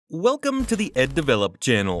Welcome to the EdDevelop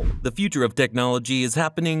channel. The future of technology is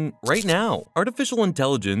happening right now. Artificial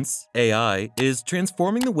intelligence, AI, is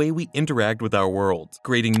transforming the way we interact with our world,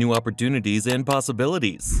 creating new opportunities and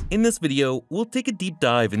possibilities. In this video, we'll take a deep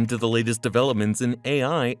dive into the latest developments in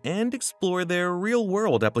AI and explore their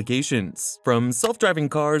real-world applications. From self-driving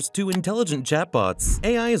cars to intelligent chatbots,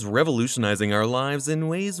 AI is revolutionizing our lives in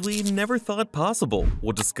ways we never thought possible.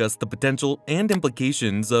 We'll discuss the potential and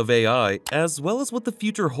implications of AI, as well as what the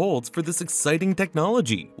future holds for this exciting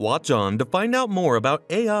technology. Watch on to find out more about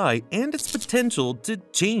AI and its potential to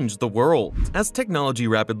change the world. As technology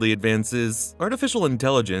rapidly advances, artificial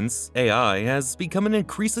intelligence, AI, has become an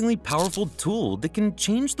increasingly powerful tool that can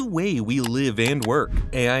change the way we live and work.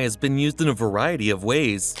 AI has been used in a variety of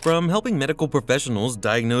ways, from helping medical professionals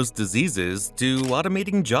diagnose diseases to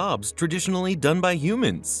automating jobs traditionally done by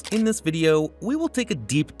humans. In this video, we will take a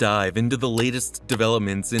deep dive into the latest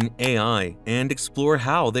developments in AI and explore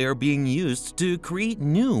how they are being used to create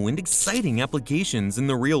new and exciting applications in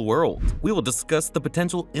the real world. We will discuss the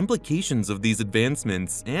potential implications of these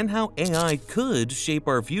advancements and how AI could shape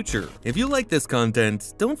our future. If you like this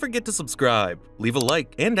content, don't forget to subscribe, leave a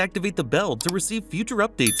like, and activate the bell to receive future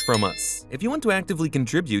updates from us. If you want to actively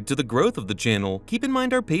contribute to the growth of the channel, keep in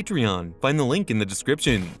mind our Patreon. Find the link in the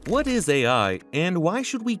description. What is AI, and why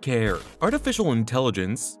should we care? Artificial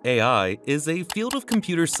intelligence, AI, is a field of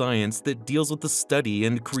computer science that deals with the study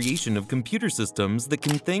and creation of computer systems that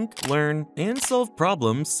can think, learn, and solve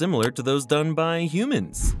problems similar to those done by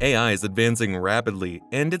humans. AI is advancing rapidly,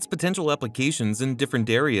 and its potential applications in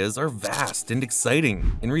different areas are vast and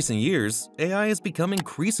exciting. In recent years, AI has become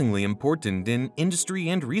increasingly important in industry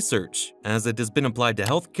and research, as it has been applied to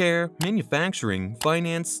healthcare, manufacturing,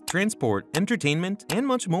 finance, transport, entertainment, and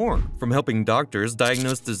much more. From helping doctors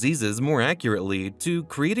diagnose diseases more accurately to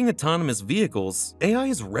creating autonomous vehicles, AI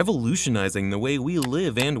is revolutionizing the way we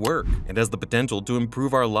live and work, and has the potential to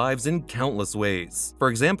improve our lives in countless ways. For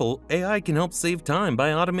example, AI can help save time by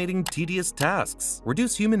automating tedious tasks,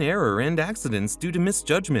 reduce human error and accidents due to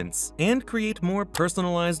misjudgments, and create more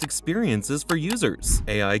personalized experiences for users.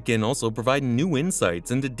 AI can also provide new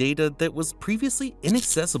insights into data that was previously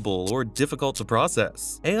inaccessible or difficult to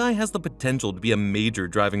process. AI has the potential to be a major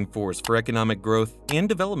driving force for economic growth and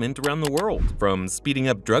development around the world. From speeding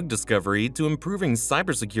up drug discovery to improving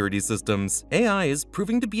cybersecurity systems, AI is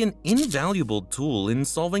proving to be an invaluable tool in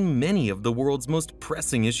solving many of the world's most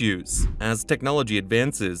pressing issues. As technology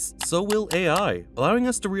advances, so will AI, allowing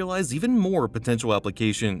us to realize even more potential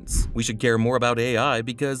applications. We should care more about AI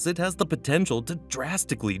because it has the potential to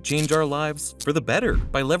drastically change our lives for the better.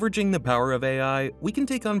 By leveraging the power of AI, we can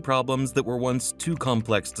take on problems that were once too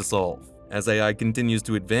complex to solve. As AI continues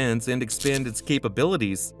to advance and expand its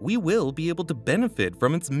capabilities, we will be able to benefit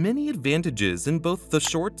from its many advantages in both the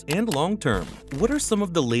short and long term. What are some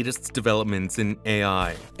of the latest developments in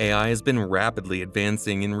AI? AI has been rapidly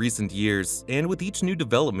advancing in recent years, and with each new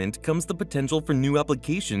development comes the potential for new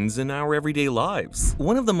applications in our everyday lives.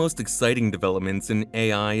 One of the most exciting developments in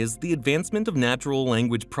AI is the advancement of natural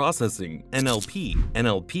language processing, NLP.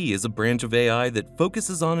 NLP is a branch of AI that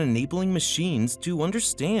focuses on enabling machines to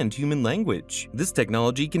understand human language. This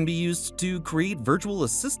technology can be used to create virtual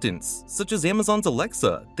assistants, such as Amazon's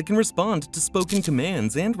Alexa, that can respond to spoken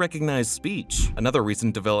commands and recognize speech. Another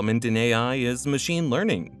recent development in AI is machine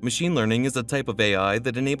learning. Machine learning is a type of AI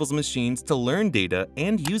that enables machines to learn data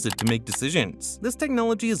and use it to make decisions. This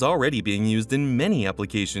technology is already being used in many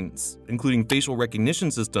applications, including facial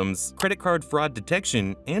recognition systems, credit card fraud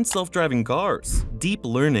detection, and self-driving cars. Deep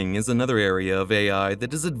learning is another area of AI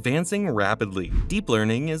that is advancing rapidly. Deep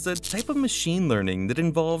learning is a type of machine learning that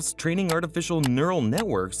involves training artificial neural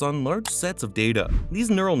networks on large sets of data. These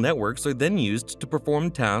neural networks are then used to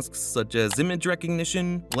perform tasks such as image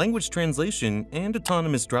recognition, language translation, and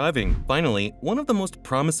autonomous driving. Finally, one of the most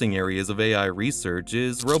promising areas of AI research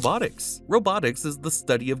is robotics. Robotics is the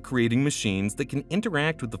study of creating machines that can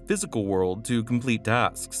interact with the physical world to complete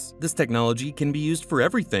tasks. This technology can be used for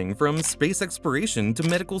everything from space exploration to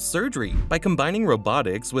medical surgery. By combining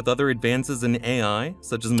robotics with other advances in AI,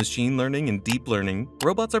 such as machine learning and deep learning,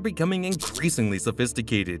 robots are becoming increasingly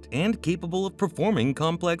sophisticated and capable of performing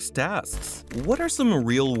complex tasks. What are some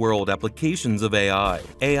real-world applications of AI?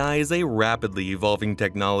 AI is a rapidly evolving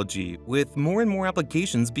technology, with more and more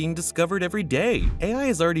applications being discovered every day. AI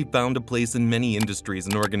has already found a place in many industries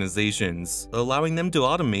and organizations, allowing them to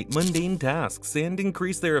automate mundane tasks and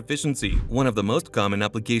increase their efficiency. One of the most common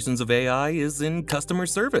applications of AI is in customer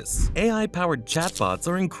service. AI-powered chatbots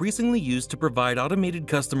are increasingly used to provide automated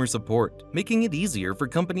customer support support, making it easier for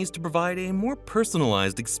companies to provide a more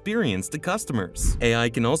personalized experience to customers. AI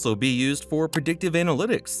can also be used for predictive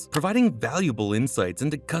analytics, providing valuable insights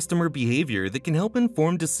into customer behavior that can help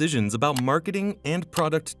inform decisions about marketing and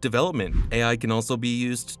product development. AI can also be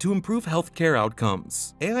used to improve healthcare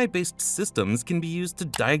outcomes. AI-based systems can be used to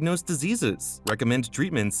diagnose diseases, recommend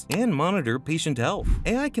treatments, and monitor patient health.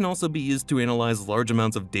 AI can also be used to analyze large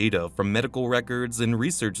amounts of data from medical records and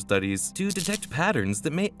research studies to detect patterns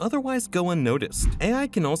that may otherwise go unnoticed. AI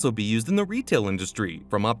can also be used in the retail industry,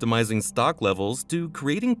 from optimizing stock levels to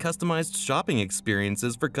creating customized shopping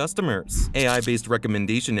experiences for customers. AI-based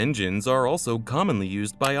recommendation engines are also commonly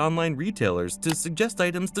used by online retailers to suggest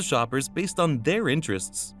items to shoppers based on their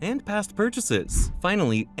interests and past purchases.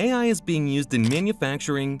 Finally, AI is being used in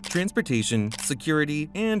manufacturing, transportation, security,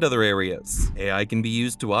 and other areas. AI can be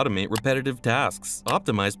used to automate repetitive tasks,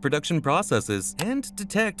 optimize production processes, and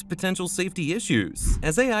detect potential safety issues.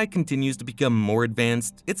 As AI continues to become more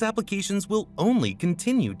advanced, its applications will only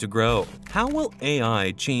continue to grow. How will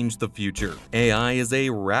AI change the future? AI is a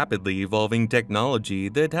rapidly evolving technology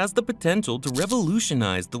that has the potential to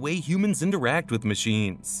revolutionize the way humans interact with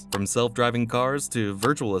machines. From self-driving cars to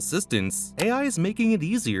virtual assistants, AI is making it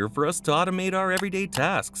easier for us to automate our everyday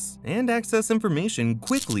tasks and access information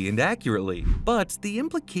quickly and accurately. But the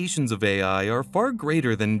implications of AI are far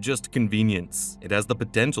greater than just convenience. It has the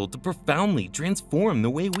potential to profoundly transform the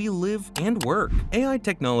way we live and work. AI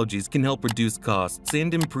technologies can help reduce costs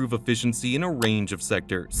and improve efficiency in a range of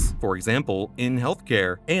sectors. For example, in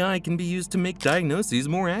healthcare, AI can be used to make diagnoses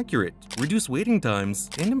more accurate, reduce waiting times,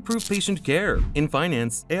 and improve patient care. In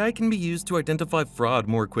finance, AI can be used to identify fraud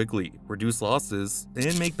more quickly, reduce losses,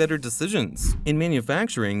 and make better decisions. In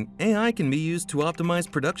manufacturing, AI can be used to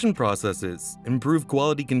optimize production processes, improve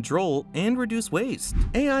quality control, and reduce waste.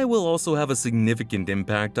 AI will also have a significant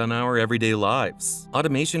impact on our everyday lives.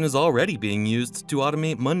 Automation is already being used to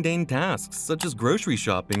automate mundane tasks such as grocery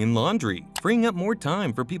shopping and laundry, freeing up more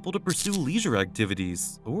time for people to pursue leisure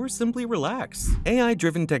activities or simply relax.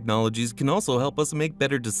 AI-driven technologies can also help us make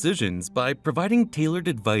better decisions by providing tailored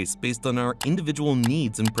advice based on our individual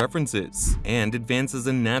needs and preferences. And advances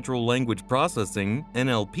in natural language processing,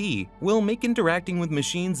 NLP, will make interacting with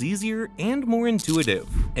machines easier and more intuitive.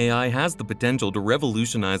 AI has the potential to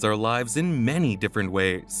revolutionize our lives in many different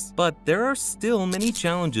ways, but there are still many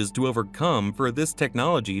challenges to overcome for this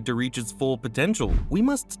technology to reach its full potential. We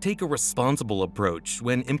must take a responsible approach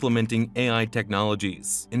when implementing AI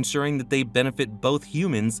technologies, ensuring that they benefit both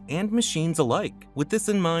humans and machines alike. With this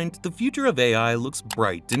in mind, the future of AI looks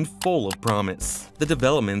bright and full of promise. The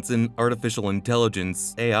developments in artificial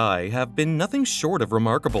intelligence, AI, have been nothing short of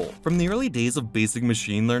remarkable. From the early days of basic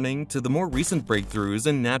machine learning to the more recent breakthroughs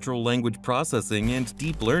in natural language processing and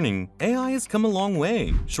deep learning, AI has come a long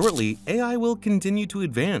way. Shortly, AI will continue to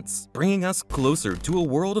advance, bringing us closer to a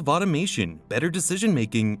world of automation, better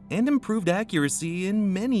decision-making, and improved accuracy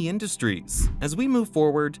in many industries. As we move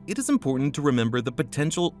forward, it is important to remember the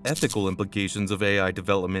potential ethical implications of AI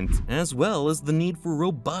development, as well as the need for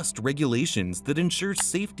robust regulations that ensure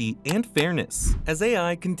safety and fairness. As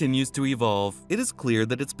AI continues to evolve, it is clear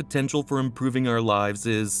that its potential for improving our lives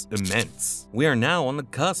is immense. We are now on the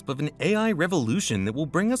cusp of an AI revolution that will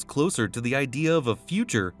bring us closer to the idea of a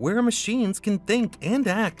future where machines can think and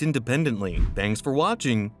act independently. Thanks for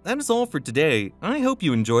watching. That is all for today. I hope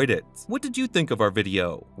you enjoyed it. What did you think of our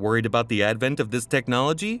video? Worried about the advent of this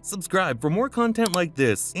technology? Subscribe for more content like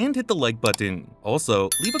this and hit the like button. Also,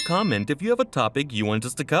 leave a comment if you have a topic you want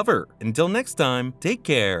us to cover. Until next time, take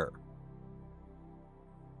care.